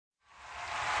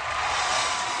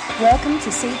Welcome to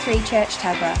C3 Church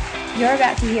Tuggerah. You're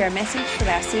about to hear a message from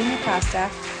our senior pastor,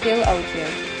 Phil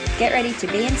Oldfield. Get ready to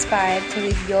be inspired to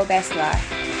live your best life.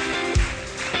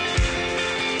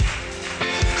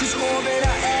 'Cause all that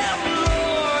I am,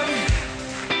 Lord,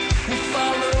 will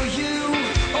follow you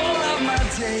all of my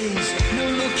days. No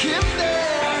looking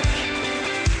back,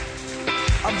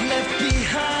 I've left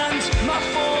behind my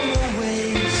former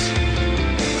ways.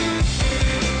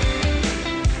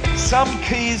 Some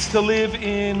keys to live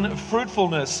in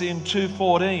fruitfulness in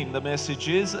 2:14, the message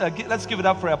is. Let's give it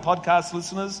up for our podcast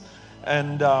listeners.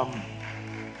 And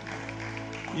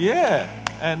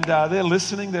they're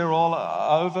listening. They're all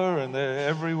over and they're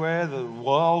everywhere, the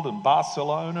world and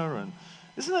Barcelona. And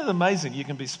isn't it amazing? You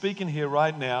can be speaking here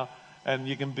right now and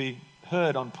you can be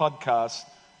heard on podcast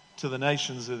to the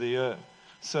nations of the earth.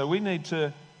 So we need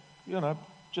to,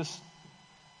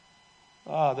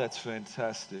 that's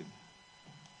fantastic.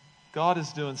 God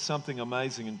is doing something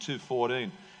amazing in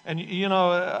 2:14. And,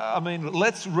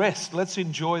 let's rest. Let's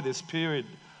enjoy this period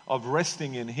of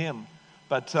resting in Him.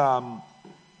 But, and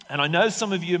I know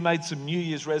some of you made some New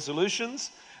Year's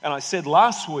resolutions. And I said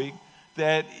last week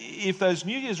that if those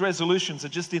New Year's resolutions are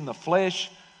just in the flesh,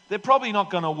 they're probably not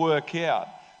going to work out.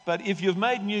 But if you've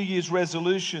made New Year's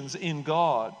resolutions in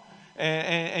God,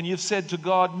 and you've said to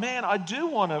God, man, I do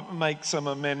want to make some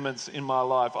amendments in my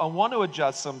life. I want to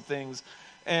adjust some things.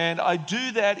 And I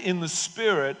do that in the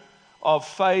spirit of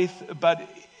faith, but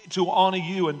to honor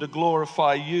you and to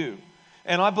glorify you.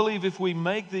 And I believe if we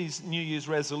make these New Year's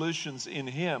resolutions in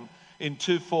Him, in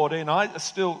 2:14,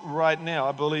 right now,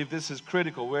 I believe this is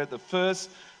critical. We're at the first,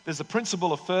 there's a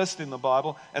principle of first in the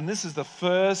Bible, and this is the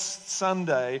first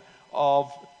Sunday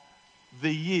of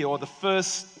the year, or the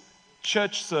first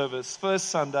church service, first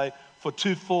Sunday for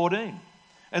 2:14.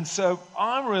 And so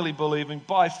I'm really believing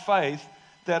by faith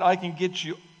that I can get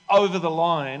you over the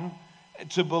line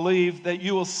to believe that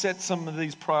you will set some of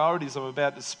these priorities I'm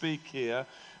about to speak here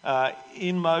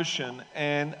in motion.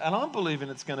 And I'm believing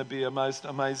it's going to be a most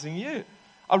amazing year.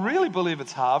 I really believe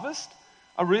it's harvest.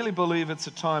 I really believe it's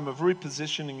a time of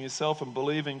repositioning yourself and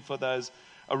believing for those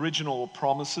original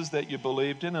promises that you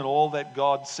believed in and all that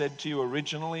God said to you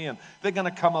originally. And they're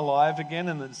going to come alive again.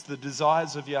 And it's the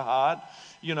desires of your heart.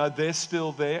 They're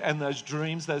still there. And those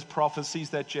dreams, those prophecies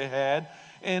that you had.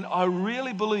 And I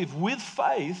really believe with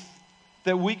faith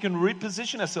that we can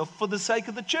reposition ourselves for the sake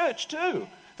of the church too.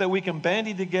 That we can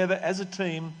bandy together as a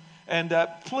team. And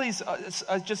please,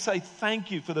 I just say thank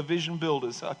you for the vision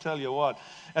builders. I tell you what,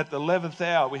 at the 11th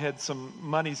hour we had some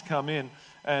monies come in.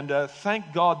 And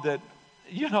thank God that,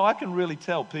 I can really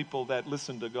tell people that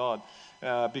listen to God.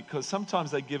 Because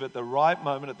sometimes they give at the right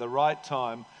moment, at the right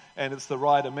time. And it's the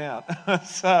right amount.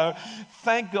 So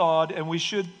thank God, and we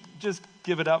should just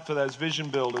give it up for those vision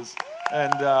builders.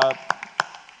 And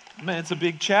man, it's a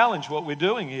big challenge what we're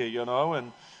doing here,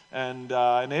 and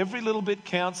every little bit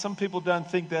counts. Some people don't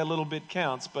think their little bit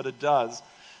counts, but it does.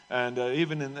 And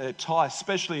even in their tithe,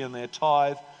 especially in their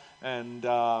tithe, and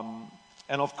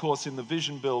of course in the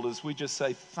vision builders, we just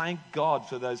say thank God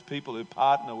for those people who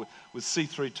partner with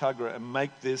C3 Tuggerah and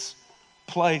make this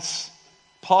place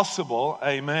possible,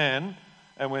 amen.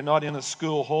 And we're not in a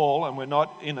school hall and we're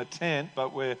not in a tent,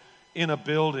 but we're in a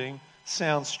building,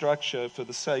 sound structure for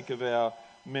the sake of our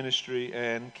ministry.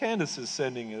 And Candace is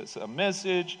sending us a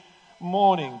message.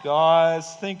 Morning,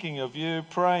 guys. Thinking of you,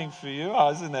 praying for you.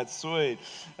 Oh, isn't that sweet?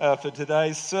 For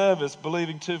today's service,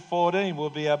 believing 2:14 will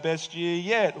be our best year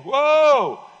yet.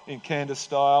 Whoa! In Candace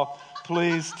style.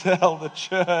 Please tell the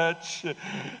church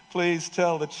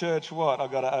what?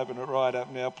 I've got to open it right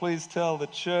up now. Please tell the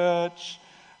church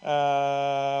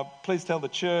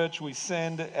we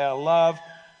send our love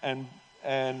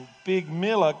and Big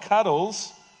Miller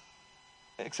cuddles,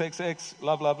 XXX,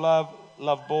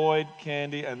 love Boyd,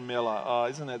 Candy and Miller. Oh,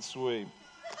 isn't that sweet?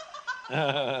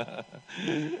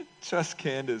 Trust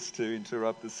Candace to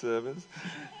interrupt the service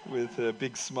with a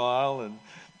big smile and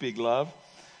big love.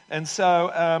 And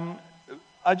so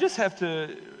I just have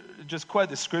to just quote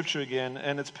the scripture again,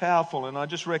 and it's powerful, and I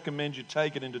just recommend you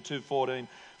take it into 2:14.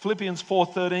 Philippians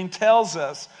 4:13 tells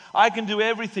us, I can do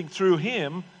everything through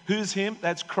Him. Who's Him?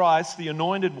 That's Christ, the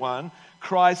anointed one.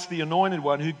 Christ, the anointed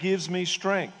one, who gives me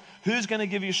strength. Who's going to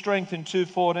give you strength in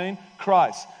 2:14?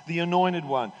 Christ, the anointed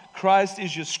one. Christ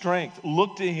is your strength.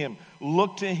 Look to Him.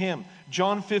 Look to Him.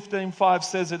 John 15:5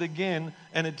 says it again,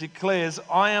 and it declares,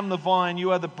 I am the vine,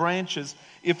 you are the branches.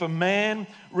 If a man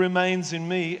remains in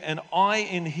me and I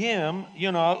in him,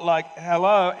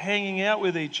 hanging out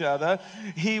with each other,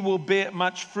 he will bear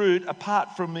much fruit.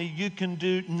 Apart from me, you can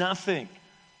do nothing.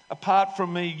 Apart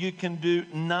from me, you can do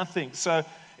nothing. So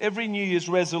every New Year's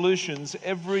resolutions,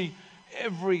 every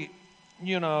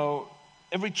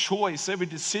every choice, every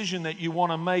decision that you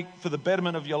want to make for the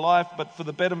betterment of your life, but for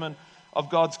the betterment of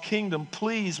God's kingdom,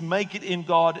 please make it in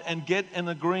God and get an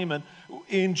agreement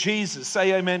in Jesus.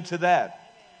 Say amen to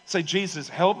that. Say, Jesus,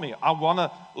 help me. I want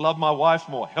to love my wife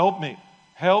more. Help me.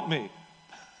 Help me.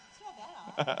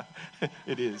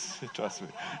 It is, trust me.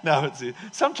 No,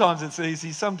 sometimes it's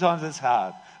easy, sometimes it's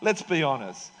hard. Let's be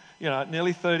honest.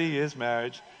 Nearly 30 years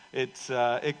marriage,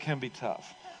 it can be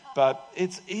tough. But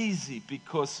it's easy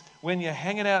because when you're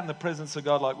hanging out in the presence of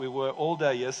God like we were all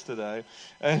day yesterday,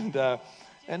 and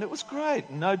it was great.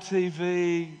 No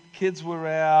TV, kids were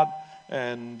out,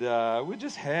 and we're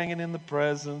just hanging in the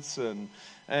presence, and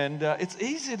it's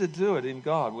easy to do it in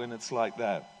God when it's like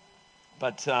that.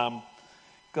 But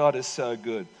God is so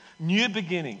good. New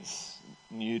beginnings,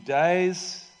 new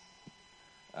days,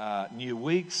 new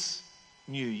weeks,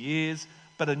 new years,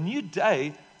 but a new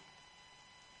day,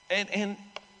 and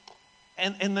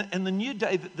the new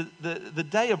day, the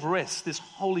day of rest, this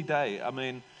holy day. I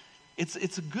mean,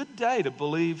 it's a good day to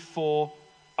believe for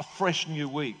a fresh new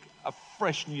week, a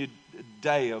fresh new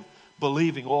day of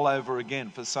believing all over again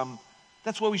for some.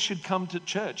 That's why we should come to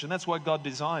church, and that's why God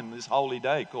designed this holy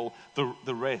day called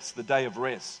the rest, the day of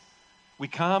rest. We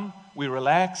come, we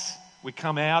relax, we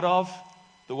come out of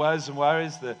the woes and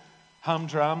worries, the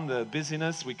humdrum, the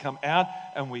busyness. We come out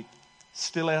and we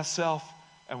still ourselves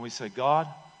and we say, God,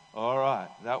 all right,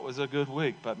 that was a good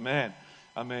week, but man,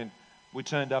 I mean, we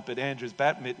turned up at Andrew's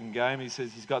badminton game. He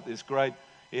says he's got this great,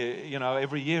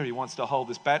 every year he wants to hold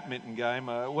this badminton game.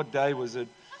 What day was it?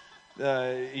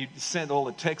 He sent all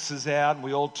the texts out and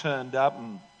we all turned up,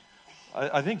 and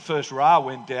I think first Ra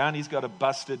went down. He's got a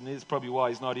busted, and it's probably why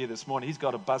he's not here this morning. He's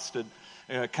got a busted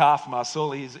calf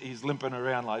muscle. He's limping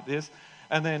around like this.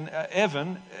 And then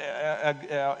Evan,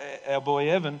 our boy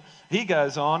Evan, he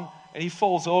goes on and he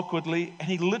falls awkwardly and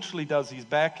he literally does his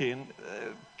back in,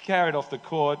 carried off the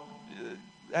court,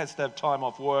 has to have time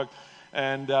off work,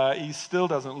 and he still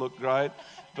doesn't look great.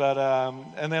 But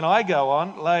and then I go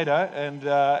on later, and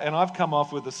I've come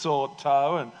off with a sore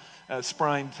toe and a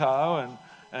sprained toe,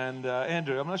 and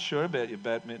Andrew, I'm not sure about your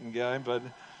badminton game, but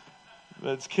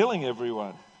it's killing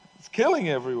everyone. It's killing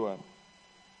everyone.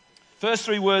 First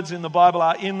three words in the Bible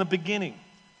are in the beginning.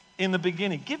 In the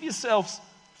beginning. Give yourselves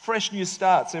fresh new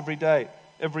starts every day,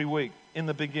 every week, in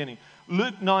the beginning.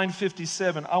 Luke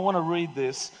 9:57. I want to read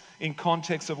this in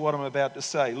context of what I'm about to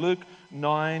say. Luke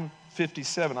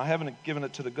 9:57. I haven't given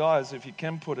it to the guys. If you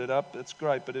can put it up, that's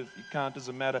great. But if you can't, it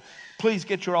doesn't matter. Please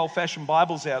get your old-fashioned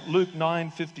Bibles out. Luke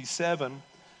 9:57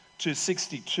 to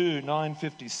 62.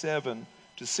 9:57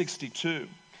 to 62.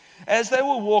 As they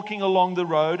were walking along the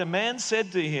road, a man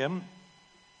said to him,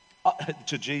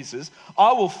 to Jesus,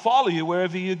 I will follow you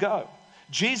wherever you go.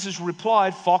 Jesus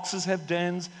replied, foxes have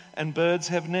dens and birds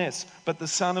have nests, but the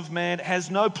Son of Man has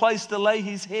no place to lay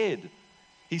his head.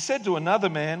 He said to another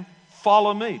man,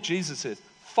 follow me. Jesus says,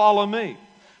 follow me.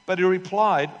 But he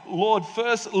replied, Lord,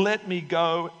 first let me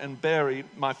go and bury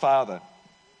my father.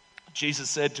 Jesus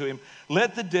said to him,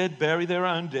 let the dead bury their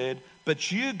own dead,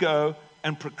 but you go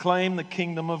and proclaim the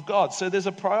kingdom of God. So there's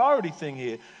a priority thing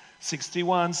here.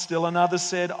 61, still another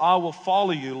said, I will follow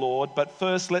you, Lord, but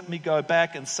first let me go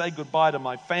back and say goodbye to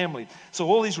my family. So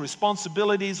all these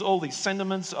responsibilities, all these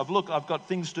sentiments of, look, I've got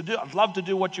things to do. I'd love to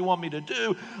do what you want me to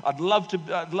do. I'd love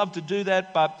to do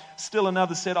that, but still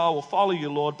another said, I will follow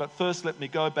you, Lord, but first let me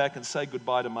go back and say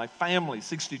goodbye to my family.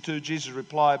 62, Jesus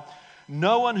replied,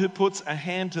 no one who puts a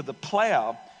hand to the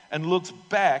plow and looks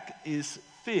back is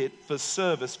fit for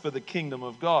service for the kingdom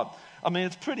of God. I mean,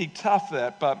 it's pretty tough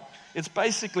that, but it's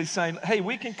basically saying, hey,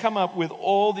 we can come up with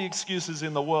all the excuses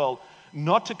in the world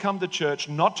not to come to church,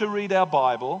 not to read our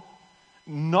Bible,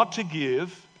 not to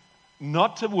give,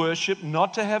 not to worship,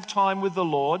 not to have time with the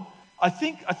Lord. I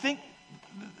think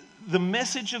the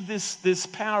message of this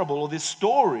parable or this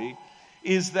story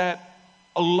is that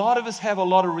a lot of us have a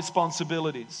lot of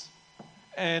responsibilities.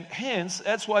 And hence,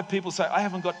 that's why people say, I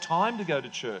haven't got time to go to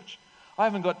church. I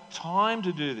haven't got time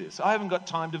to do this. I haven't got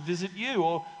time to visit you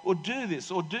or do this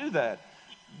or do that.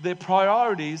 Their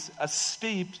priorities are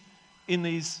steeped in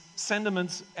these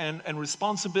sentiments and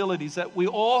responsibilities that we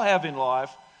all have in life.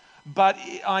 But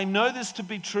I know this to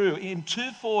be true. In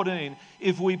 2:14,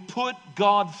 if we put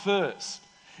God first,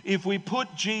 if we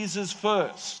put Jesus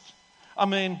first, I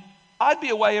mean, I'd be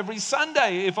away every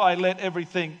Sunday if I let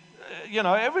everything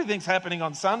everything's happening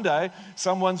on Sunday.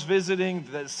 Someone's visiting,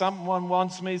 someone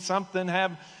wants me, something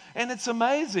happened. And it's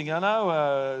amazing. I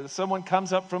know someone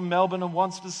comes up from Melbourne and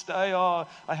wants to stay. Oh,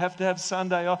 I have to have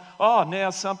Sunday off. Oh, now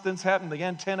something's happened. The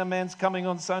antenna man's coming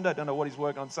on Sunday. I don't know what he's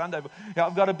working on Sunday, but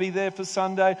I've got to be there for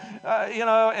Sunday.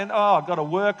 I've got to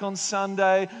work on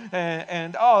Sunday.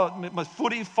 And my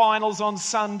footy finals on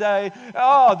Sunday.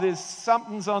 Oh, there's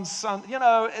something's on Sunday.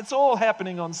 It's all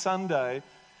happening on Sunday.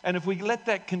 And if we let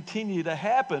that continue to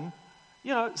happen,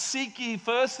 seek ye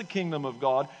first the kingdom of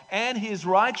God and his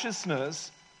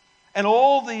righteousness, and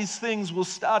all these things will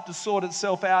start to sort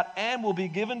itself out and will be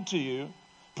given to you.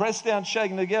 Pressed down,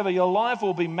 shaken together, your life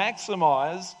will be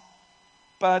maximized.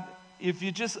 But if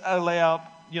you just allow,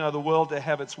 the world to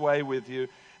have its way with you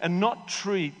and not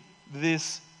treat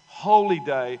this holy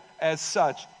day as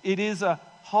such, it is a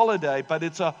holiday, but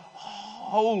it's a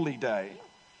holy day.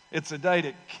 It's a day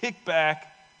to kick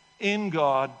back in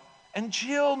God and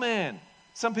chill, man.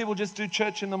 Some people just do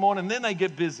church in the morning, then they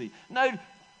get busy. No,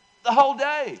 the whole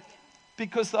day.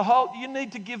 Because you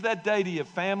need to give that day to your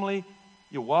family,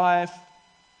 your wife,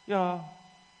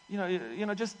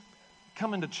 just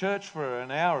coming to church for an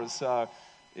hour or so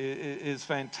is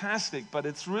fantastic, but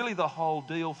it's really the whole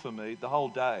deal for me, the whole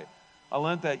day. I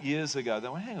learned that years ago. They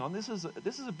went, hang on, this is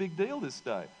a big deal this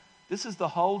day. This is the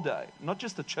whole day, not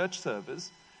just the church service.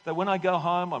 That when I go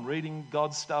home, I'm reading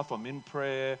God's stuff, I'm in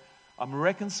prayer, I'm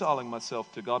reconciling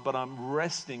myself to God, but I'm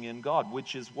resting in God,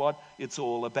 which is what it's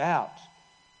all about.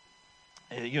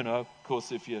 Of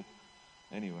course,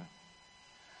 anyway.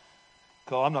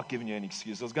 Cole, I'm not giving you any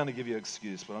excuse. I was going to give you an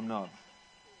excuse, but I'm not.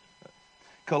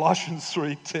 Colossians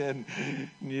 3:10,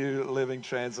 New Living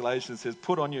Translation says,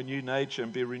 put on your new nature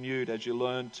and be renewed as you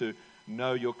learn to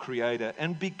know your Creator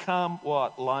and become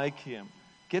what? Like Him.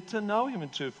 Get to know Him in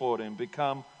 2:14,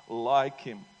 become like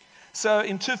Him. So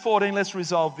in 2:14, let's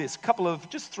resolve this.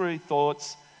 Just 3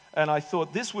 thoughts. And I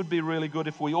thought this would be really good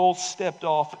if we all stepped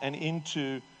off and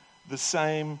into the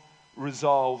same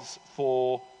resolves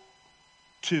for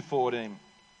 2:14.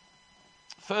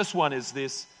 First one is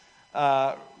this,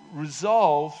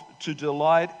 resolve to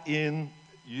delight in,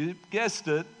 you guessed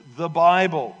it, the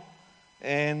Bible.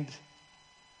 And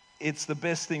it's the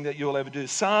best thing that you'll ever do.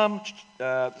 Psalm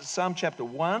chapter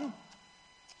 1.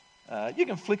 You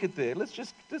can flick it there. Let's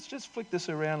just flick this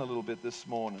around a little bit this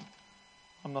morning.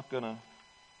 I'm not going to.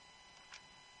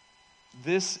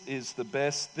 This is the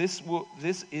best. This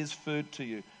is food to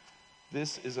you.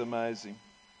 This is amazing.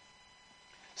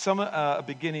 Some are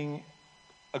beginning.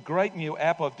 A great new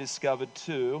app I've discovered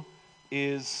too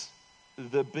is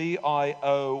the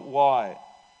BIOY.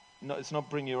 No, it's not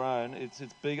Bring Your Own. It's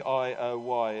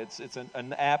BIOY. It's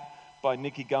an app by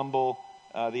Nicky Gumbel,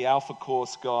 the Alpha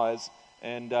Course guys.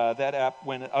 And that app,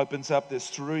 when it opens up, there's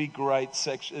 3 great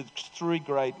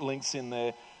links in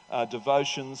there.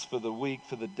 Devotions for the week,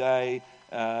 for the day.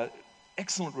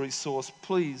 Excellent resource.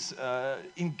 Please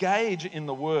engage in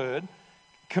the Word.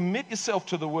 Commit yourself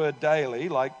to the Word daily.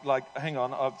 Like, hang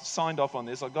on, I've signed off on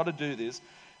this. I've got to do this.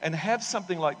 And have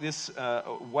something like this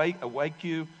awake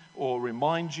you or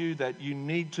remind you that you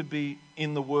need to be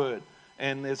in the Word.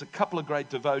 And there's a couple of great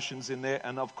devotions in there.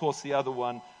 And of course, the other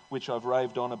one, which I've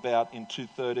raved on about in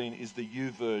 2:13, is the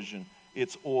U version.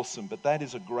 It's awesome. But that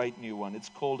is a great new one. It's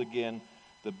called again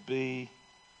the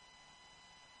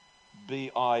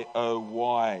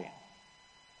BIOY.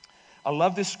 I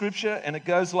love this scripture, and it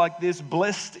goes like this.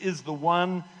 Blessed is the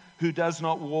one who does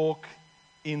not walk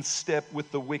in step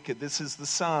with the wicked. This is the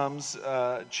Psalms,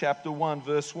 chapter 1,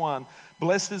 verse 1.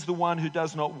 Blessed is the one who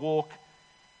does not walk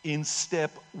in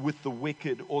step with the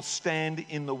wicked or stand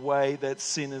in the way that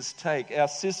sinners take. Our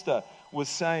sister was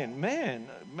saying, man,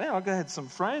 I had some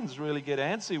friends really get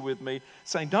antsy with me,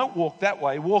 saying, don't walk that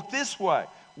way, walk this way.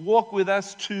 Walk with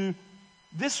us to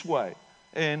this way.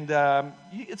 And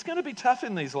it's going to be tough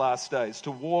in these last days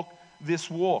to walk this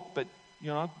walk. But,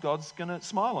 God's going to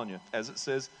smile on you, as it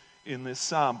says in this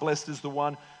psalm. Blessed is the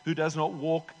one who does not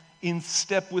walk in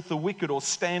step with the wicked or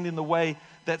stand in the way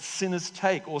that sinners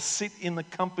take or sit in the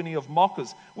company of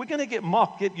mockers. We're going to get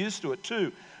mocked, get used to it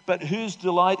too. But whose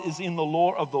delight is in the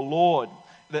law of the Lord.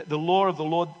 The law of the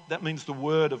Lord, that means the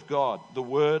word of God, the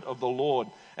word of the Lord.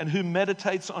 And who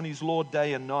meditates on his law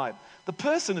day and night. The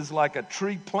person is like a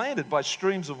tree planted by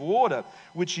streams of water,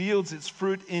 which yields its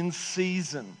fruit in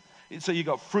season. So you've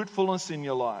got fruitfulness in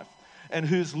your life. and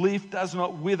whose leaf does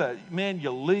not wither. Man,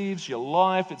 your leaves, your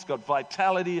life, it's got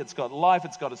vitality, it's got life,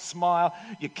 it's got a smile.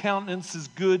 Your countenance is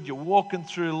good, you're walking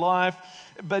through life,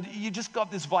 but you just got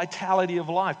this vitality of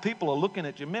life. People are looking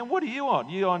at you, man, what are you on?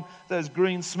 You on those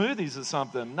green smoothies or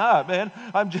something? No, man,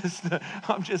 I'm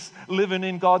just living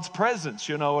in God's presence,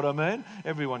 you know what I mean?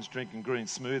 Everyone's drinking green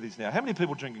smoothies now. How many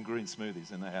people drinking green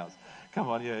smoothies in the house? Come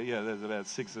on, yeah, there's about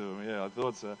 6 of them. Yeah, I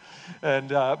thought so. And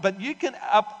but you can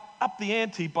up the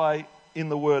ante by in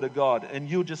the Word of God, and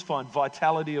you'll just find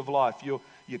vitality of life. Your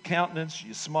countenance,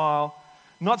 your smile.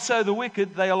 Not so the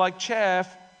wicked; they are like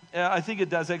chaff. I think it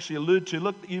does actually allude to.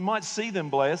 Look, you might see them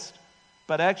blessed,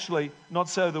 but actually, not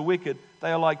so the wicked.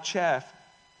 They are like chaff.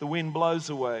 The wind blows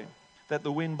away. That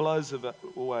the wind blows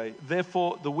away.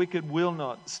 Therefore, the wicked will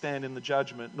not stand in the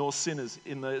judgment, nor sinners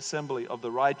in the assembly of the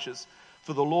righteous.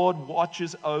 For the Lord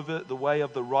watches over the way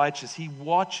of the righteous. He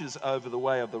watches over the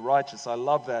way of the righteous. I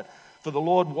love that. For the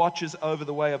Lord watches over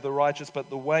the way of the righteous, but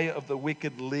the way of the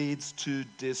wicked leads to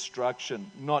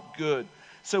destruction. Not good.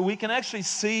 So we can actually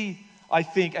see, I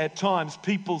think, at times,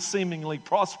 people seemingly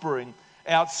prospering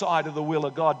outside of the will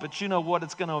of God. But you know what?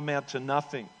 It's going to amount to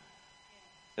nothing.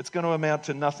 It's going to amount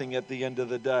to nothing at the end of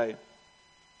the day.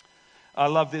 I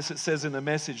love this. It says in the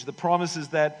Message, the promise is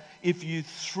that if you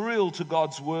thrill to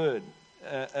God's word,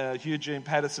 Eugene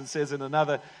Patterson says in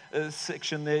another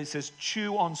section there, he says,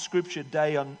 chew on Scripture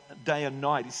day and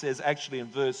night. He says actually in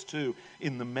verse 2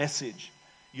 in the Message,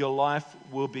 your life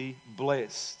will be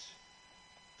blessed.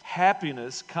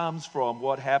 Happiness comes from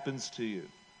what happens to you.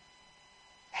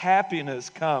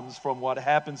 Happiness comes from what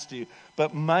happens to you,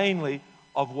 but mainly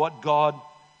of what God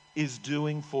is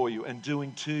doing for you and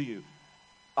doing to you.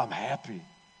 I'm happy.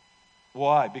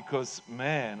 Why? Because,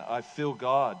 man, I feel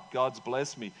God. God's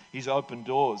blessed me. He's opened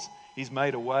doors. He's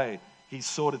made a way. He's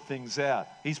sorted things out.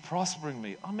 He's prospering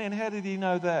me. Oh, man, how did he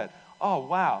know that? Oh,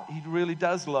 wow, he really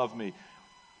does love me.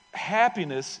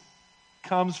 Happiness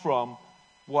comes from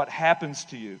what happens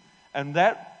to you. And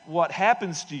that what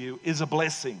happens to you is a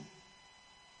blessing.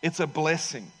 It's a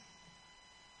blessing.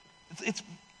 It's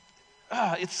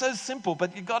so simple,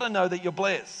 but you've got to know that you're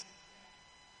blessed.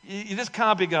 You just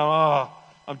can't be going, oh,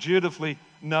 I'm dutifully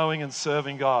knowing and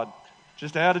serving God.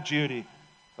 Just out of duty.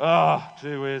 Oh,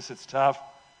 gee whiz, it's tough.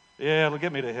 Yeah, it'll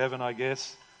get me to heaven, I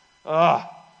guess. Oh,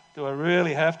 do I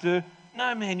really have to?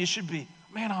 No, man, you should be,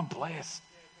 man, I'm blessed.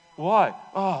 Why?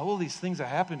 Oh, all these things are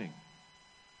happening.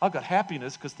 I've got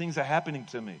happiness because things are happening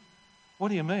to me. What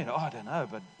do you mean? Oh, I don't know,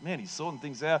 but man, he's sorting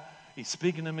things out. He's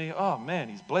speaking to me. Oh, man,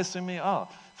 he's blessing me. Oh,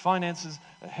 finances,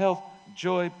 health,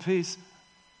 joy, peace,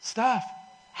 stuff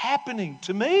happening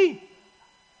to me.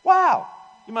 Wow,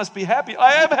 you must be happy.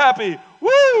 I am happy.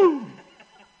 Woo!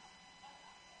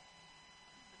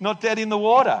 Not dead in the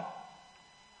water.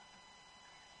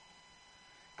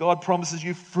 God promises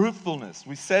you fruitfulness.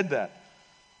 We said that.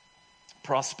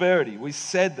 Prosperity. We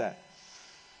said that.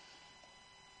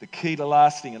 The key to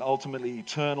lasting and ultimately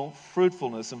eternal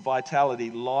fruitfulness and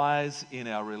vitality lies in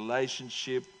our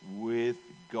relationship with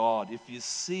God. If you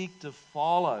seek to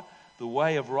follow the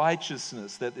way of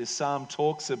righteousness that this psalm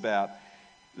talks about,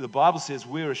 the Bible says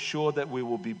we're assured that we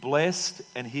will be blessed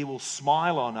and He will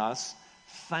smile on us.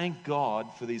 Thank God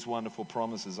for these wonderful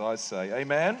promises, I say.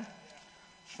 Amen?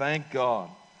 Thank God.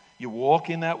 You walk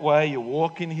in that way, you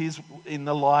walk in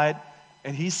the light,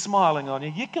 and He's smiling on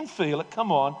you. You can feel it.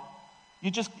 Come on. You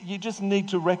just need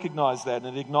to recognize that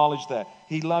and acknowledge that.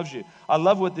 He loves you. I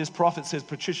love what this prophet says,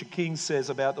 Patricia King says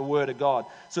about the Word of God.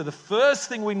 So the first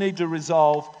thing we need to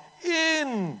resolve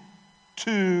in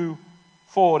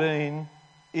 2:14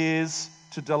 is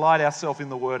to delight ourselves in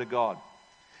the Word of God.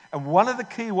 And one of the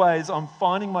key ways I'm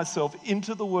finding myself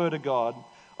into the Word of God,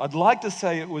 I'd like to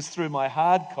say it was through my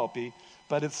hard copy,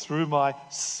 but it's through my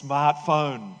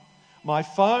smartphone. My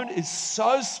phone is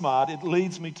so smart, it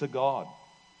leads me to God.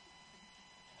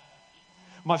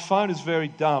 My phone is very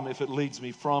dumb if it leads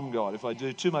me from God. If I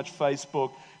do too much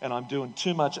Facebook and I'm doing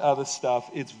too much other stuff,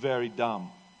 it's very dumb.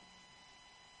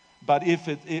 But if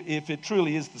it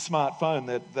truly is the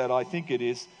smartphone that I think it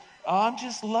is, I'm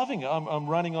just loving it. I'm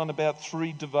running on about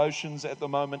 3 devotions at the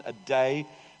moment a day,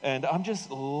 and I'm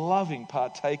just loving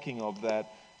partaking of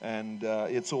that, and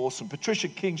it's awesome. Patricia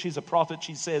King, she's a prophet.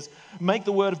 She says, make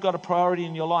the Word of God a priority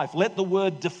in your life. Let the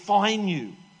Word define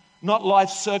you, not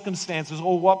life's circumstances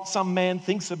or what some man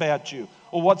thinks about you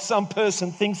or what some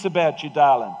person thinks about you,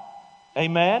 darling.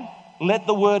 Amen? Let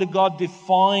the Word of God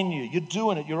define you. You're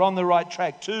doing it. You're on the right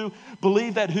track. 2,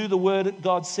 believe that who the Word of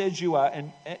God says you are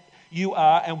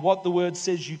and what the Word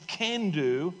says you can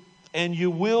do and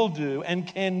you will do and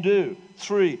can do.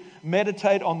 3,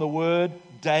 meditate on the Word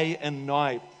day and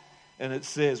night. And it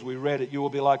says, we read it, you will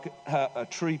be like a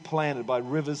tree planted by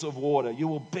rivers of water. You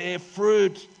will bear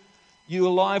fruit.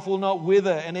 Your life will not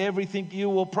wither, and everything you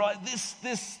will this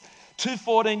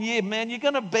 2:14 year, man, you're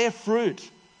going to bear fruit.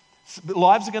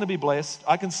 Lives are going to be blessed.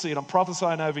 I can see it. I'm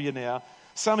prophesying over you now.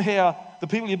 Somehow, the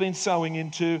people you've been sowing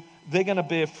into, they're going to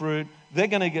bear fruit. They're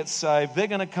going to get saved. They're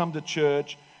going to come to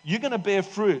church. You're going to bear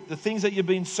fruit. The things that you've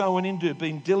been sowing into,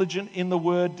 being diligent in the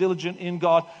Word, diligent in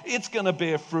God, it's going to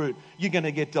bear fruit. You're going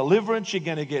to get deliverance. You're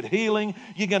going to get healing.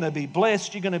 You're going to be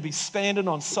blessed. You're going to be standing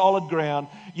on solid ground.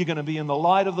 You're going to be in the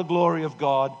light of the glory of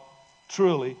God.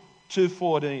 Truly,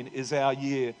 2:14 is our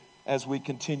year as we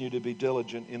continue to be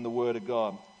diligent in the Word of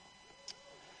God.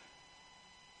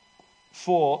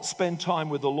 4, spend time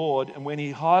with the Lord. And when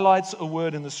He highlights a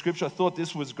word in the Scripture, I thought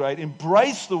this was great.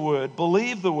 Embrace the Word,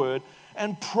 believe the Word,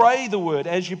 and pray the Word.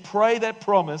 As you pray that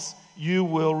promise, you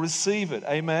will receive it.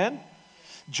 Amen?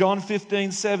 John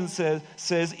 15:7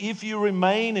 says, if you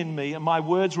remain in me and my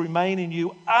words remain in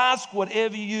you, ask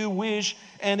whatever you wish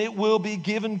and it will be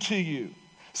given to you.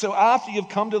 So after you've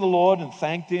come to the Lord and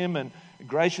thanked Him and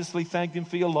graciously thanked Him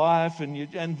for your life,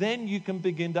 and then you can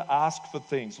begin to ask for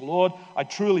things. Lord, I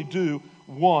truly do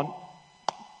want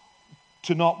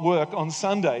to not work on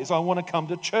Sundays. I want to come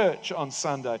to church on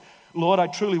Sunday. Lord, I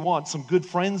truly want some good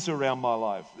friends around my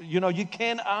life. You know, you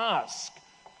can ask,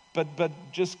 but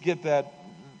just get that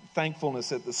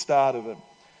thankfulness at the start of it.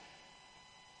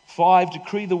 5,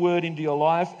 decree the word into your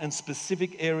life and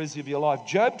specific areas of your life.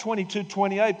 Job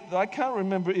 22:28, I can't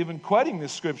remember even quoting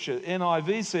this scripture.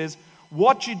 NIV says,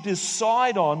 what you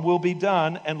decide on will be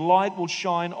done and light will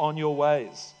shine on your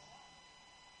ways.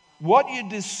 What you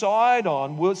decide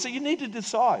on will, so you need to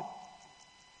decide.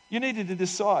 You need to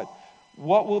decide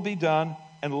what will be done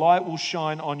and light will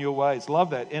shine on your ways.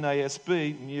 Love that.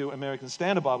 NASB, New American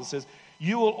Standard Bible, says,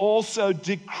 you will also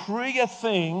decree a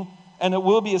thing and it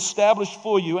will be established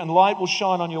for you and light will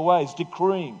shine on your ways.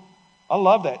 Decreeing. I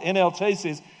love that. NLT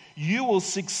says, you will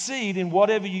succeed in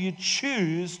whatever you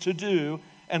choose to do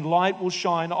and light will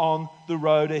shine on the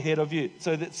road ahead of you.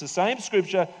 So that's the same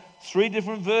scripture, 3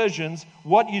 different versions.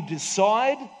 What you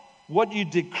decide, what you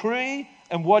decree,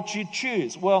 and what you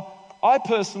choose. Well, I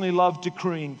personally love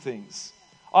decreeing things.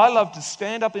 I love to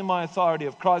stand up in my authority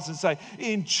of Christ and say,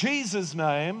 in Jesus'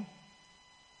 name,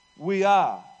 we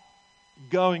are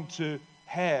going to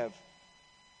have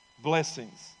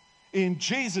blessings. In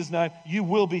Jesus' name, you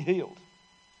will be healed.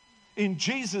 In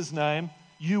Jesus' name,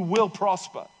 you will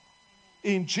prosper.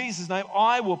 In Jesus' name,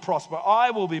 I will prosper. I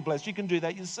will be blessed. You can do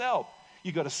that yourself.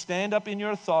 You've got to stand up in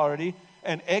your authority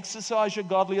and exercise your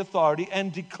godly authority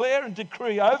and declare and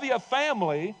decree over your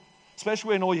family, especially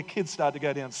when all your kids start to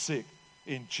go down sick.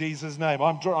 In Jesus' name,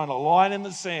 I'm drawing a line in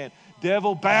the sand.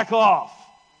 Devil, back off.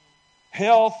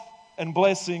 Health and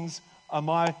blessings are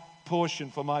my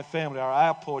portion for my family, are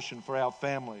our portion for our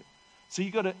family. So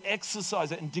you've got to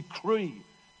exercise it and decree.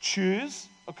 Choose.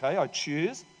 Okay, I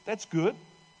choose. That's good.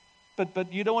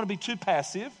 But you don't want to be too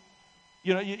passive.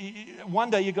 You know, one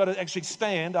day you've got to actually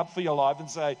stand up for your life and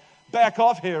say, back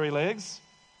off, hairy legs.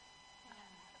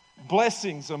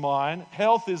 Blessings are mine.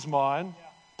 Health is mine.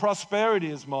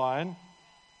 Prosperity is mine.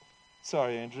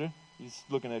 Sorry, Andrew. He's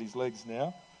looking at his legs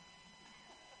now.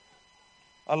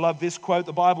 I love this quote.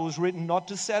 The Bible was written not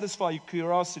to satisfy your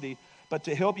curiosity, but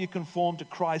to help you conform to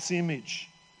Christ's image.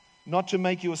 Not to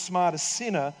make you a smarter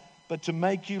sinner, but to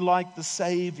make you like the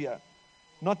Savior.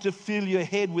 Not to fill your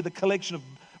head with a collection of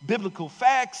biblical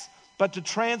facts, but to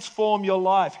transform your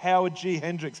life. Howard G.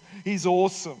 Hendricks, he's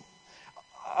awesome.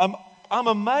 I'm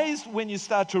amazed when you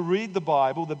start to read the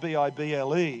Bible, the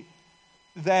Bible,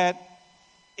 that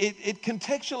it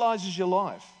contextualizes your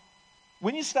life.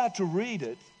 When you start to read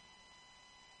it,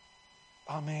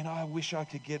 I wish I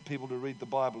could get people to read the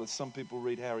Bible as some people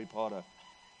read Harry Potter.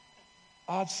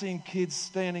 I've seen kids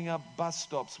standing up bus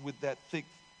stops with that thick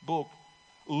book,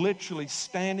 literally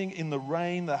standing in the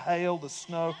rain, the hail, the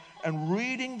snow, and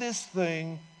reading this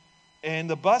thing, and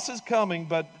the bus is coming,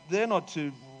 but they're not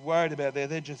too worried about that.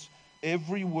 They're just,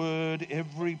 every word,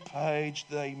 every page,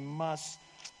 they must,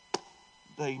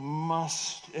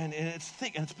 and it's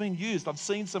thick, and it's been used. I've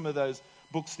seen some of those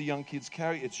books the young kids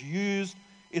carry. It's used.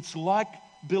 It's like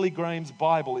Billy Graham's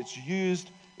Bible. It's used.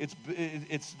 It's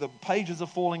the pages are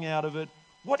falling out of it.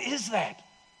 What is that?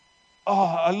 Oh,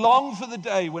 I long for the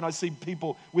day when I see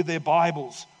people with their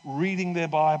Bibles, reading their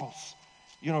Bibles,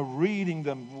 reading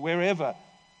them wherever,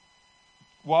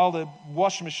 while the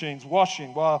washing machine's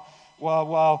washing,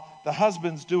 while the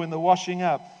husband's doing the washing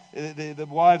up, the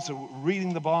wives are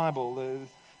reading the Bible.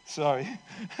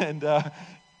 And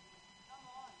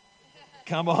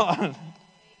come on.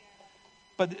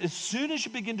 But as soon as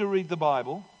you begin to read the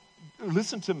Bible,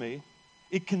 listen to me,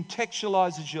 It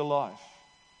contextualizes your life,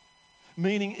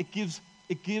 meaning it gives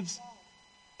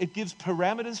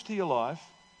parameters to your life.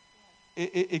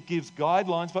 It gives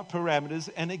guidelines, but parameters,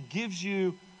 and it gives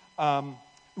you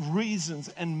reasons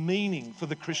and meaning for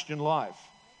the Christian life.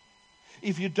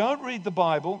 If you don't read the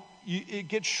Bible, it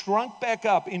gets shrunk back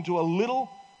up into a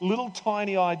little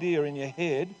tiny idea in your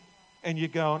head, and you're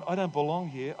going, I don't belong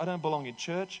here. I don't belong in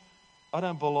church. I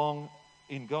don't belong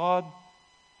in God.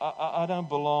 I don't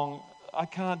belong. I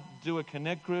can't do a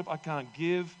connect group. I can't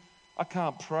give. I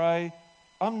can't pray.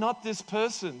 I'm not this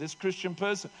person, this Christian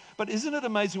person. But isn't it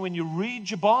amazing when you read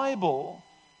your Bible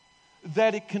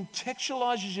that it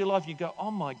contextualizes your life? You go,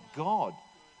 oh my God,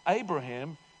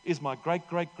 Abraham is my great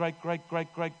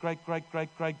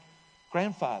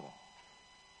grandfather.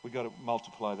 We've got to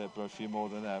multiply that by a few more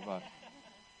than that. But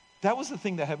that was the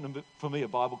thing that happened for me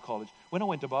at Bible college. When I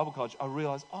went to Bible college, I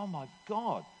realized, oh my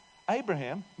God,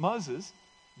 Abraham, Moses,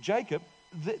 Jacob,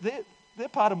 they're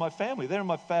part of my family. They're in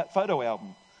my photo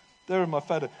album. They're in my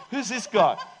photo. Who's this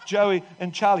guy? Joey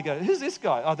and Charlie go, who's this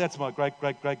guy? Oh, that's my great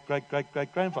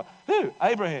grandfather. Who?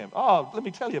 Abraham. Oh, let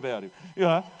me tell you about him. You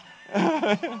know,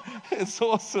 it's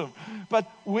awesome. But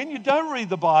when you don't read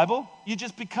the Bible, you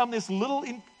just become this little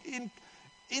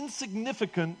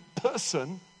insignificant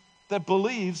person that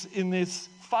believes in this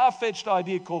far-fetched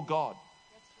idea called God.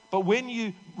 But when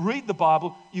you read the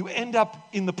Bible, you end up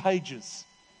in the pages.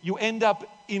 You end up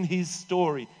in his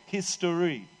story.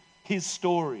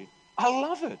 I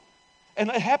love it. And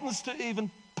it happens to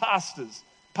even pastors.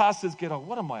 Pastors get, oh,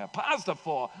 what am I a pastor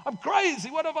for? I'm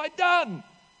crazy. What have I done?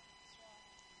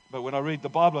 But when I read the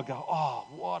Bible, I go, oh,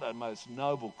 what a most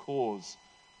noble cause.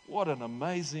 What an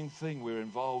amazing thing we're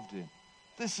involved in.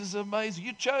 This is amazing.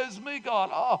 You chose me, God.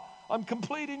 Oh, I'm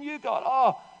complete in you, God.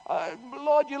 Oh,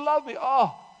 Lord, you love me.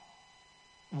 Oh,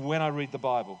 when I read the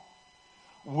Bible.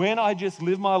 When I just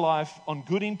live my life on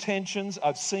good intentions,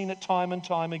 I've seen it time and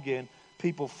time again.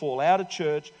 People fall out of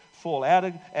church, fall out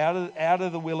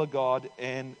of the will of God,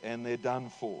 and they're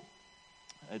done for.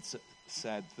 It's a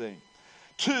sad thing.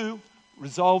 2,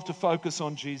 resolve to focus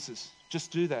on Jesus.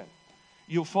 Just do that.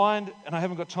 You'll find, and I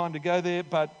haven't got time to go there,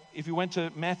 but if you went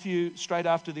to Matthew straight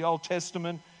after the Old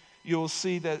Testament, you'll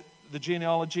see that the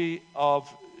genealogy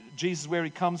of Jesus, where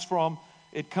he comes from,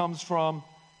 it comes from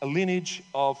a lineage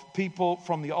of people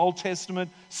from the Old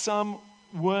Testament. Some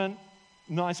weren't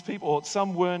nice people, or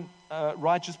some weren't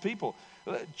righteous people.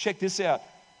 Check this out.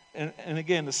 And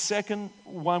again, the second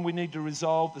one we need to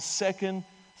resolve, the second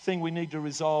thing we need to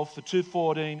resolve for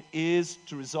 2:14 is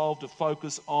to resolve to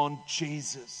focus on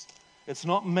Jesus. It's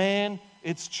not man,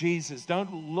 it's Jesus.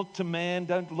 Don't look to man,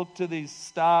 don't look to these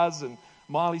stars and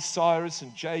Miley Cyrus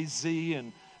and Jay-Z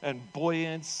and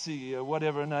Buoyancy,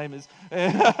 whatever her name is,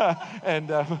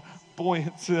 and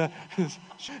Buoyancy,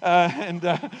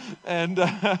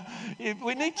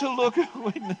 we need to look.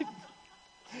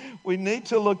 We need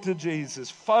to look to Jesus.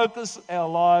 Focus our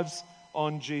lives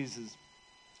on Jesus.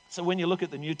 So when you look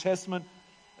at the New Testament,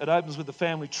 it opens with the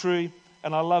family tree,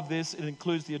 and I love this. It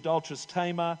includes the adulteress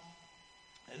Tamar.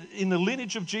 In the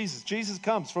lineage of Jesus, Jesus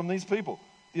comes from these people.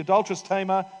 The adulteress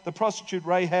Tamar, the prostitute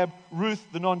Rahab, Ruth,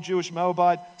 the non-Jewish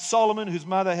Moabite, Solomon, whose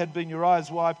mother had been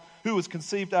Uriah's wife, who was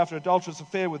conceived after adulterous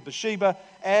affair with Bathsheba,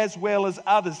 as well as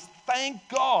others. Thank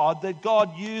God that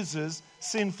God uses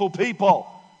sinful people.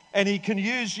 And he can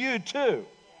use you too.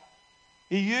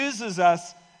 He uses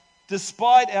us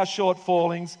despite our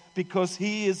shortfallings because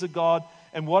he is a God.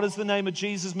 And what does the name of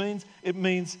Jesus mean? It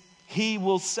means he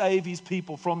will save his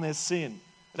people from their sin.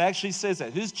 It actually says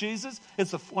that. Who's Jesus?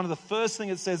 It's one of the first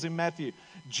things it says in Matthew.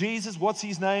 Jesus, what's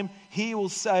his name? He will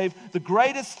save. The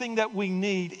greatest thing that we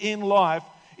need in life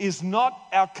is not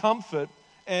our comfort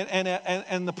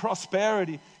and the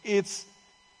prosperity. It's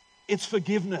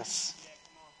forgiveness.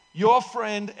 Your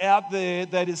friend out there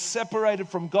that is separated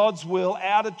from God's will,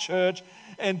 out of church,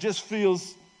 and just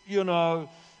feels,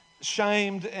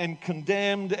 shamed and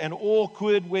condemned and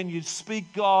awkward when you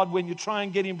speak God, when you try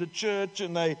and get him to church,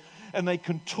 and they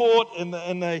contort and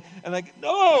they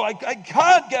no, I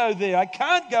can't go there. I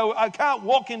can't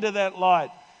walk into that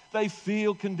light. They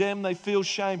feel condemned. They feel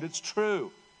shamed. It's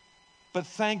true. But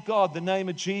thank God the name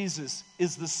of Jesus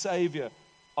is the Savior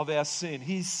of our sin.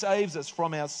 He saves us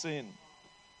from our sin.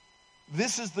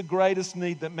 This is the greatest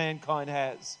need that mankind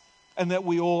has and that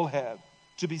we all have,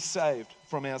 to be saved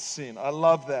from our sin. I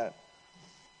love that.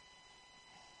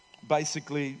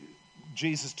 Basically,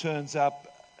 Jesus turns up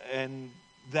and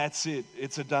that's it.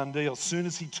 It's a done deal. As soon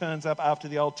as he turns up after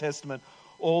the Old Testament,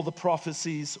 all the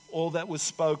prophecies, all that was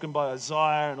spoken by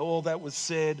Isaiah and all that was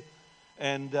said,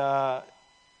 and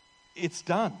it's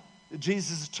done.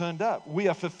 Jesus has turned up. We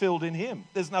are fulfilled in him.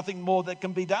 There's nothing more that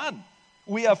can be done.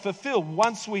 We are fulfilled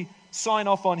once we sign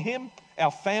off on him,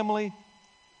 our family,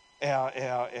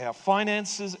 our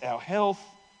finances, our health,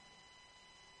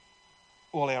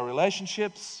 all our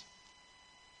relationships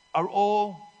are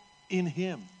all in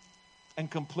him and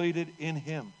completed in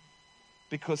him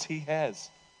because he has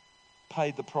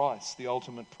paid the price, the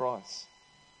ultimate price.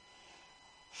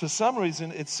 For some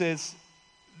reason, it says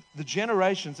the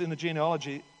generations in the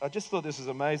genealogy, I just thought this was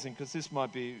amazing because this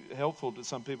might be helpful to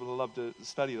some people who love to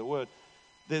study the word.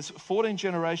 There's 14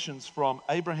 generations from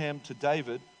Abraham to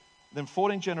David, then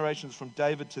 14 generations from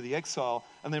David to the exile,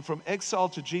 and then from exile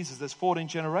to Jesus, there's 14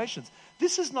 generations.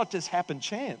 This has not just happened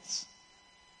chance.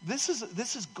 This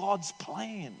is God's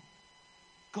plan.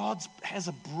 God has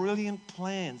a brilliant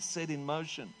plan set in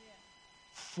motion.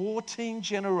 14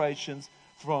 generations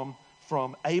from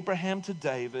Abraham to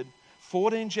David,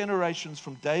 14 generations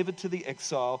from David to the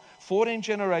exile, 14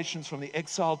 generations from the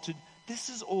exile to... This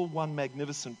is all one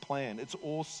magnificent plan. It's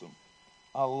awesome.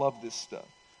 I love this stuff.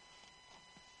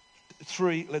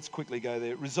 3, let's quickly go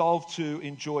there. Resolve to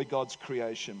enjoy God's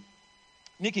creation.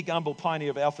 Nicky Gumbel, pioneer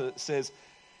of Alpha, says,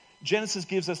 Genesis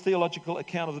gives us theological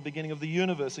account of the beginning of the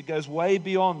universe. It goes way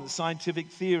beyond the scientific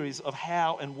theories of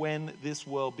how and when this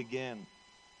world began.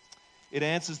 It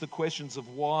answers the questions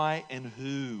of why and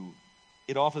who.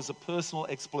 It offers a personal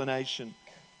explanation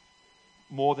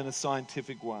more than a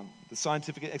scientific one. The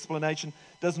scientific explanation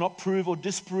does not prove or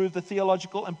disprove the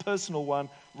theological and personal one.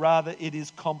 Rather, it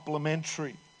is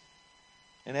complementary.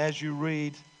 And as you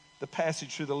read the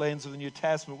passage through the lens of the New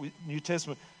Testament,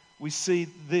 we see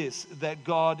this, that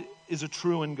God is a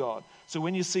truant God. So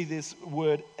when you see this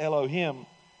word Elohim,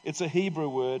 it's a Hebrew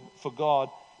word for God.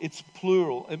 It's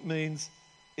plural. It means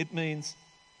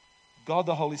God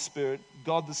the Holy Spirit,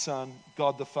 God the Son,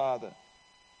 God the Father.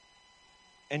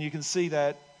 And you can see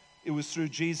that it was through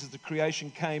Jesus the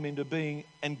creation came into being,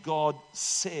 and God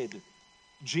said,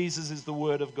 Jesus is the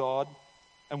Word of God,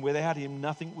 and without him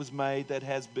nothing was made that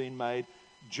has been made.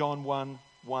 John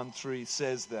 1:1-3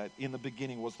 says that. In the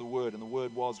beginning was the Word, and the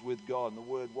Word was with God, and the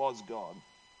Word was God.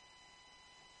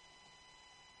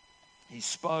 He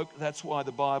spoke. That's why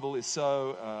the Bible is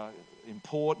so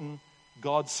important.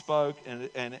 God spoke, and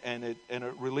it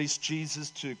released Jesus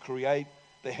to create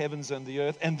the heavens and the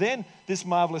earth. And then this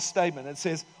marvelous statement, it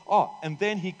says, and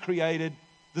then he created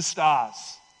the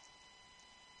stars.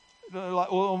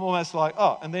 Almost like,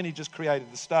 and then he just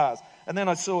created the stars. And then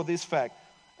I saw this fact.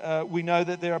 We know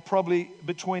that there are probably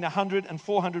between 100 and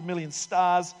 400 million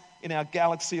stars in our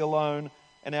galaxy alone,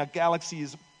 and our galaxy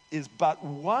is but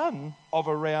one of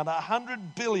around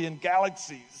 100 billion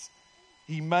galaxies.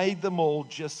 He made them all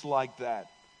just like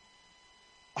that.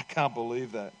 I can't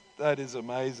believe that. That is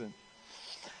amazing.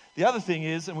 The other thing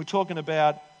is, and we're talking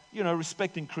about,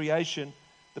 respecting creation,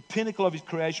 the pinnacle of his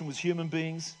creation was human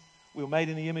beings. We were made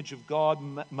in the image of God,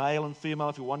 male and female.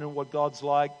 If you're wondering what God's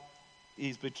like,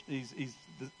 he's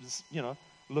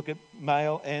look at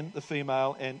male and the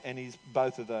female, and he's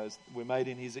both of those. We're made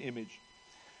in his image.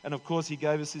 And of course, he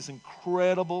gave us this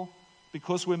incredible,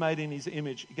 because we're made in his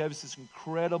image, he gave us this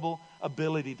incredible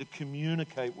ability to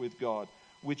communicate with God,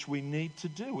 which we need to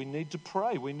do. We need to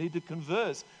pray. We need to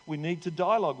converse. We need to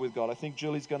dialogue with God. I think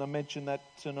Julie's going to mention that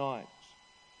tonight.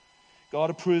 God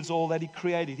approves all that he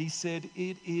created. He said,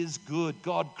 it is good.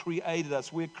 God created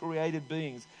us. We're created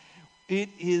beings. It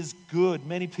is good.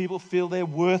 Many people feel they're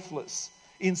worthless,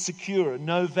 insecure,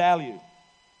 no value.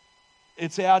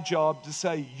 It's our job to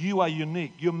say, you are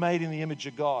unique. You're made in the image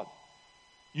of God.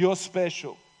 You're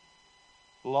special.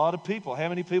 A lot of people, how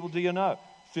many people do you know,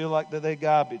 feel like that they're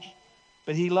garbage?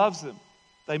 But he loves them.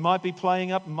 They might be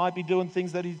playing up and might be doing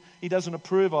things that he doesn't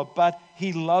approve of, but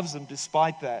he loves them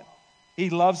despite that. He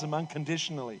loves them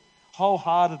unconditionally,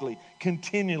 wholeheartely,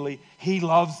 continually. He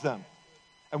loves them.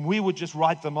 And we would just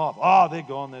write them off. They're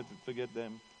gone, forget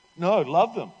them. No,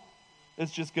 love them. You're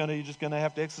just going to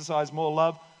have to exercise more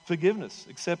love, forgiveness,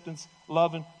 acceptance,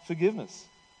 love, and forgiveness.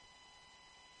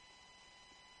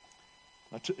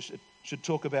 I should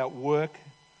talk about work.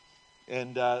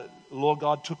 And Lord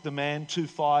God took the man,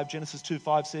 Genesis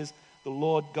 2:5 says, the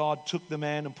Lord God took the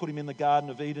man and put him in the Garden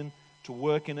of Eden to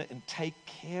work in it and take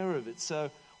care of it.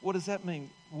 So what does that mean?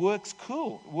 Work's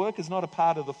cool. Work is not a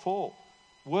part of the fall.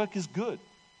 Work is good.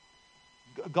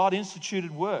 God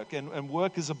instituted work, and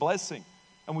work is a blessing.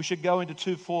 And we should go into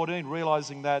 2:14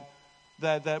 realizing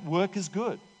that work is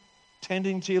good.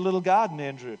 Tending to your little garden,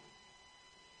 Andrew.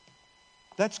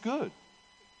 That's good.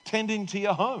 Tending to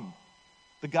your home.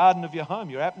 The garden of your home,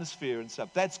 your atmosphere and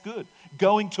stuff. That's good.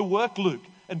 Going to work, Luke,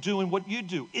 and doing what you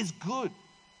do is good.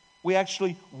 We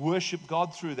actually worship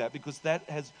God through that because that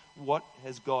has what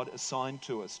has God assigned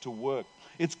to us to work.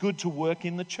 It's good to work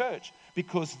in the church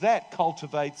because that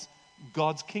cultivates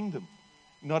God's kingdom.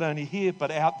 Not only here,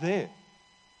 but out there.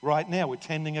 Right now, we're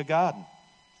tending a garden.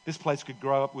 This place could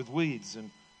grow up with weeds and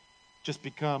just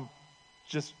become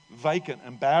just vacant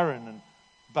and barren.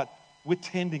 But we're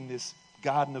tending this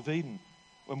Garden of Eden.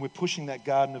 When we're pushing that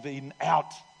Garden of Eden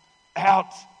out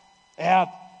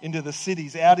into the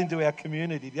cities, out into our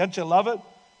community. Don't you love it?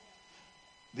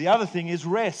 The other thing is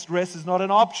rest. Rest is not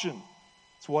an option.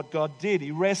 It's what God did.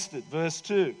 He rested. Verse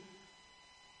 2.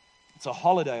 It's a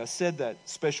holiday. I said that.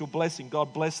 Special blessing.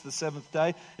 God blessed the seventh day.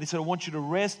 And he said, I want you to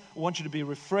rest. I want you to be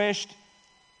refreshed.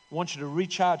 I want you to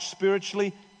recharge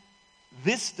spiritually.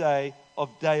 This day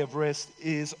of rest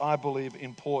is, I believe,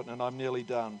 important. And I'm nearly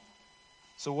done.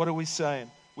 So what are we saying?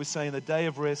 We're saying the day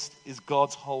of rest is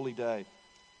God's holy day.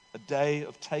 A day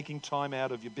of taking time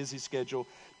out of your busy schedule.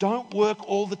 Don't work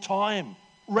all the time.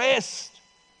 Rest.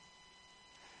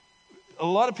 A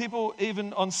lot of people,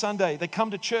 even on Sunday, they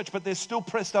come to church, but they're still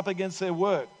pressed up against their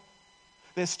work.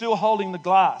 They're still holding the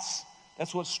glass.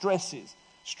 That's what stress is.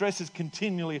 Stress is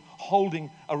continually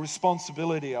holding a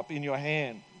responsibility up in your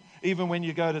hand. Even when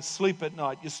you go to sleep at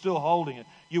night, you're still holding it.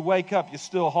 You wake up, you're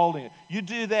still holding it. You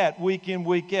do that week in,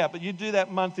 week out, but you do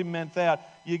that month in, month out,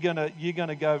 you're gonna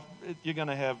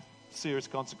have serious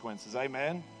consequences.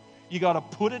 Amen. You got to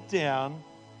put it down.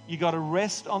 You got to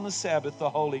rest on the Sabbath, the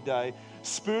holy day.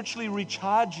 Spiritually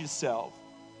recharge yourself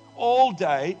all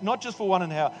day, not just for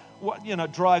 1.5 hours.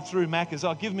 Drive through Macca's.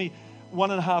 Oh, give me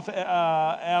 1.5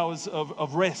 hours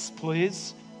of rest,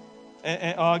 please.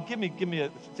 Give me a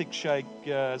thick shake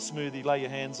smoothie. Lay your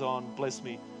hands on. Bless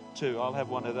me too. I'll have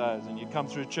one of those. And you come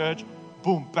through church,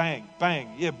 boom, bang,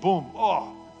 bang. Yeah, boom.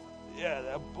 Oh,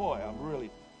 yeah, boy,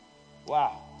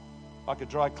 wow. Like a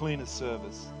dry cleaner's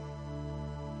service.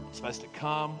 You're supposed to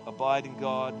come, abide in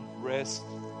God, rest,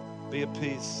 be at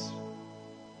peace,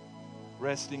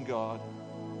 rest in God.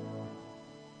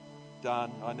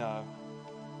 Done, I know.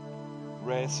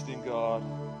 Rest in God.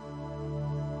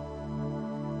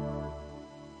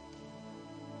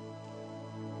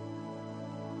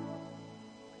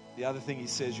 The other thing he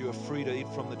says, you are free to eat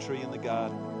from the tree in the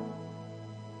garden.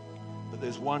 But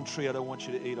there's one tree I don't want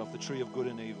you to eat off, the tree of good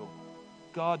and evil.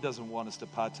 God doesn't want us to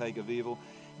partake of evil.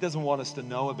 He doesn't want us to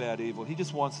know about evil. He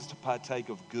just wants us to partake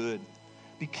of good.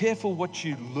 Be careful what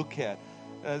you look at.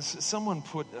 Someone on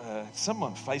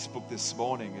Facebook this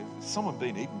morning, someone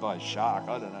being eaten by a shark.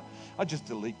 I don't know. I just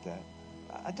delete that.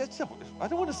 I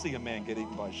don't want to see a man get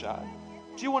eaten by a shark.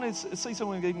 Do you want to see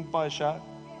someone get eaten by a shark?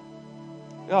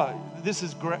 Oh, this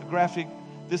is graphic.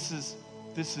 This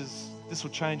will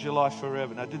change your life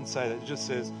forever. And I didn't say that. It just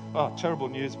says, oh, terrible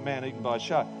news, man eaten by a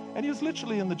shark. And he was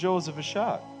literally in the jaws of a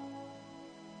shark.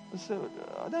 I said,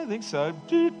 I don't think so.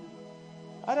 Dude,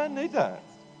 I don't need that.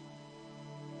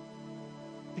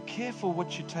 Be careful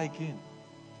what you take in.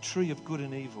 Tree of good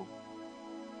and evil.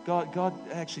 God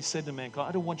actually said to mankind,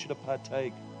 I don't want you to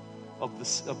partake of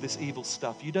this evil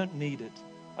stuff. You don't need it.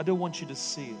 I don't want you to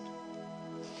see it.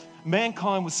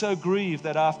 Mankind was so grieved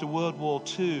that after World War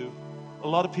II, a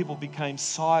lot of people became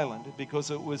silent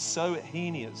because it was so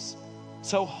heinous,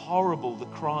 so horrible, the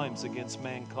crimes against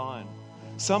mankind.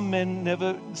 Some men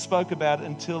never spoke about it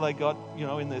until they got,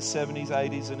 in their 70s,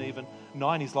 80s, and even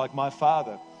 90s, like my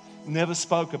father. Never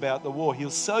spoke about the war. He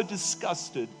was so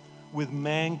disgusted with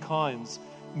mankind's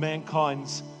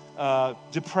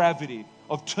depravity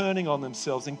of turning on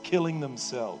themselves and killing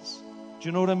themselves. Do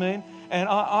you know what I mean? And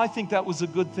I think that was a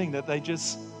good thing, that they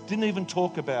just didn't even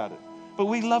talk about it. But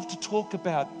we love to talk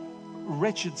about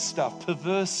wretched stuff,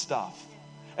 perverse stuff.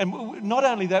 And not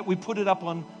only that, we put it up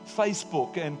on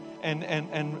Facebook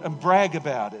and brag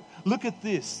about it. Look at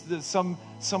this, there's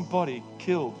somebody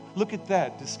killed. Look at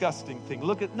that disgusting thing.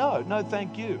 No,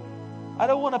 thank you. I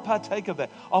don't want to partake of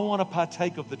that. I want to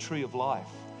partake of the tree of life,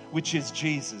 which is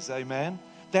Jesus, amen?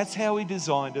 That's how he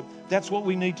designed it. That's what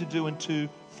we need to do in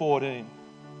 2:14.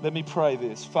 Let me pray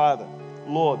this. Father,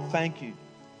 Lord, thank you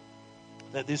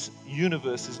that this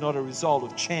universe is not a result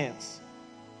of chance.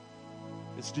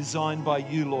 It's designed by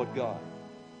you, Lord God.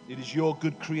 It is your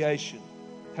good creation.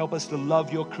 Help us to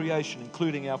love your creation,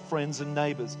 including our friends and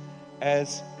neighbors.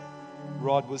 As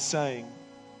Rod was saying,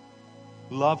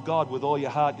 love God with all your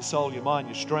heart, your soul, your mind,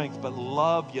 your strength, but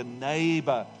love your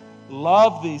neighbor.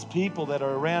 Love these people that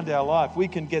are around our life. We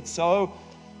can get so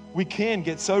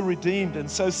redeemed and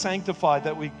so sanctified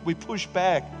that we push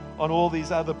back on all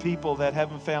these other people that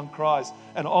haven't found Christ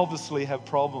and obviously have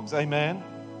problems. Amen?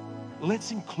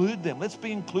 Let's include them. Let's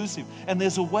be inclusive. And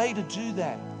there's a way to do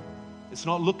that. It's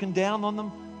not looking down on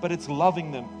them, but it's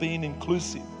loving them, being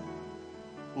inclusive.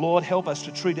 Lord, help us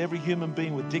to treat every human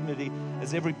being with dignity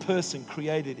as every person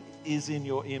created is in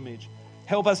your image.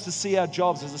 Help us to see our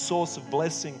jobs as a source of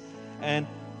blessing and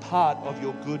part of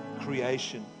your good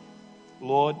creation.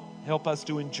 Lord, help us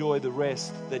to enjoy the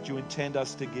rest that you intend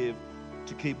us to give,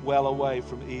 to keep well away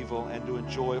from evil and to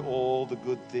enjoy all the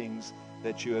good things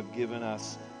that you have given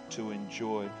us to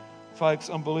enjoy. Folks,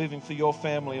 I'm believing for your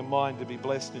family and mine to be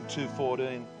blessed in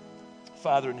 2:14.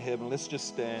 Father in heaven, let's just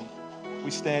stand.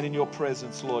 We stand in your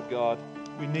presence, Lord God.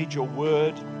 We need your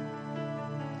word.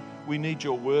 We need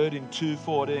your word in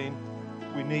 2:14.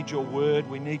 We need your word.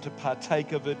 We need to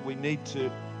partake of it. We need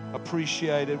to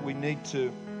appreciate it. We need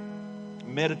to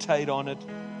meditate on it.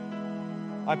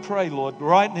 I pray, Lord,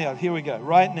 right now, here we go,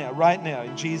 right now,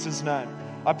 in Jesus' name.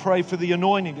 I pray for the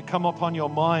anointing to come upon your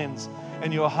minds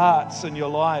and your hearts and your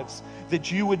lives,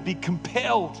 that you would be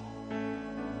compelled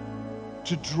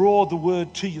to draw the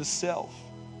word to yourself,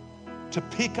 to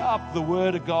pick up the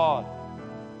word of God,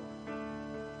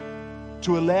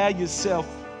 to allow yourself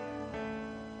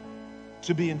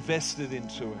to be invested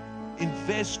into it.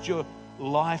 Invest your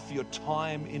life, your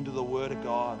time into the word of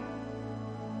God.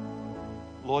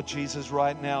 Lord Jesus,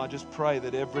 right now, I just pray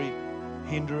that every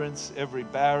hindrance, every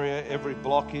barrier, every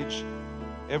blockage,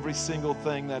 every single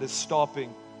thing that is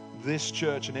stopping this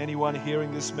church and anyone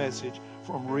hearing this message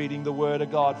from reading the Word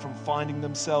of God, from finding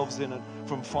themselves in it,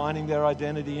 from finding their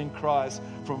identity in Christ,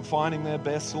 from finding their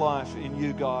best life in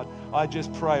you, God. I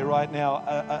just pray right now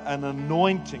an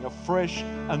anointing, a fresh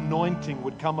anointing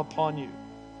would come upon you,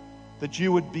 that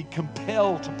you would be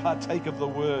compelled to partake of the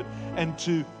Word and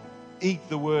to eat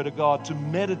the Word of God, to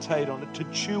meditate on it, to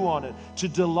chew on it, to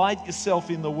delight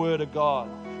yourself in the Word of God,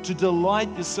 to delight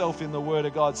yourself in the Word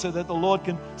of God so that the Lord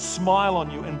can smile on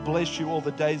you and bless you all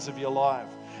the days of your life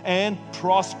and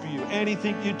prosper you.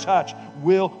 Anything you touch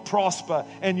will prosper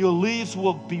and your leaves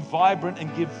will be vibrant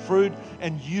and give fruit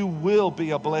and you will be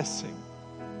a blessing.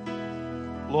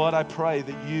 Lord, I pray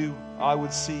that I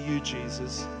would see you,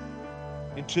 Jesus.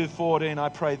 In 2:14, I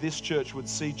pray this church would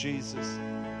see Jesus.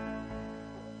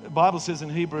 The Bible says in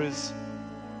Hebrews,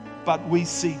 but we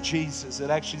see Jesus. It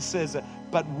actually says that,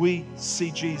 but we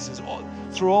see Jesus.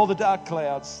 Through all the dark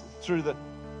clouds, through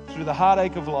the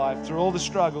heartache of life, through all the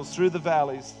struggles, through the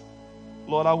valleys,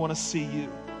 Lord, I want to see you.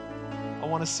 I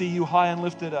want to see you high and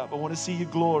lifted up. I want to see you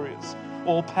glorious,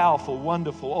 all powerful,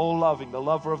 wonderful, all loving, the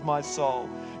lover of my soul.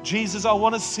 Jesus, I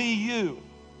want to see you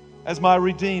as my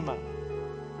Redeemer,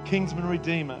 Kingsman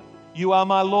Redeemer. You are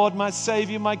my Lord, my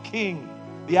Savior, my King,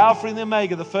 the Alpha and the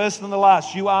Omega, the first and the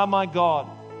last. You are my God.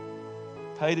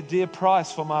 Paid a dear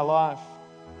price for my life.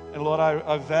 And Lord,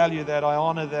 I value that. I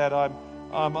honor that.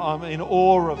 I'm in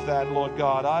awe of that, Lord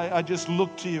God. I just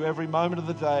look to you every moment of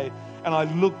the day, and I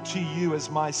look to you as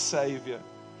my Savior.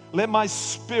 Let my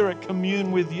spirit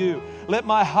commune with you. Let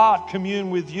my heart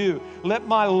commune with you. Let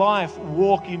my life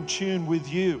walk in tune with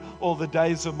you all the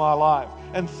days of my life.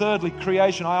 And thirdly,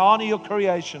 creation. I honor your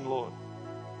creation, Lord.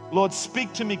 Lord,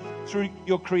 speak to me through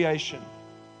your creation.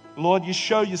 Lord, you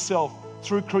show yourself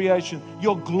through creation.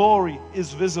 Your glory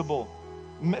is visible.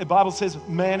 The Bible says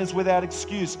man is without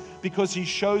excuse because he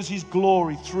shows his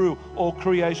glory through all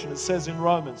creation. It says in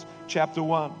Romans chapter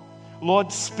 1.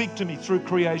 Lord, speak to me through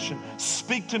creation.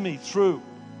 Speak to me through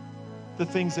the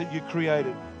things that you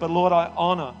created. But Lord, I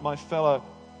honor my fellow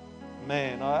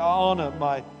man. I honor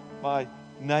my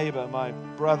neighbor, my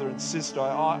brother and sister.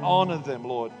 I honor them,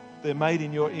 Lord. They're made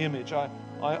in your image. I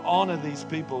honor these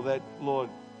people that, Lord,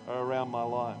 are around my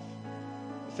life.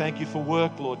 Thank you for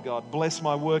work, Lord God. Bless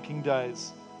my working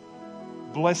days.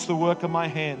 Bless the work of my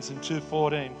hands in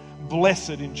 2:14. Bless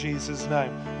it in Jesus'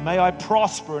 name. May I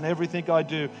prosper in everything I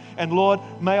do. And Lord,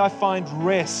 may I find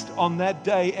rest on that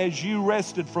day as you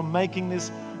rested from making this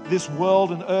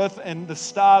world and earth and the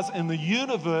stars and the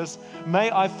universe. May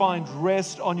I find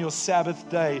rest on your Sabbath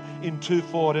day in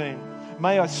 2:14.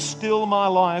 May I still my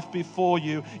life before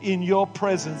you in your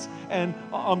presence. And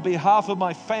on behalf of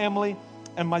my family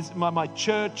and my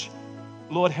church,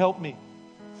 Lord, help me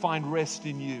find rest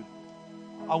in you.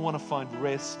 I want to find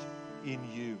rest in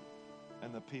you.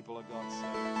 And the people of God say.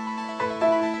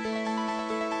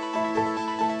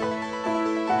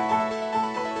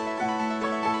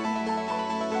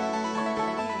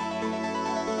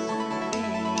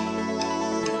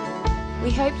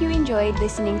 We hope you enjoyed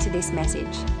listening to this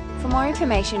message. For more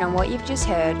information on what you've just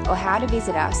heard or how to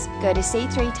visit us, go to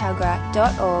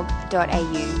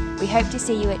c3tuggerah.org.au. We hope to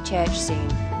see you at church soon.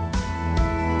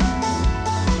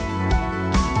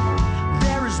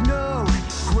 There is no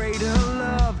greater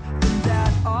love than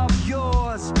that of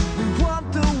yours. We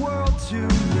want the world to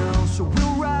know, so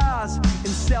we'll rise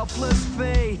in selfless faith.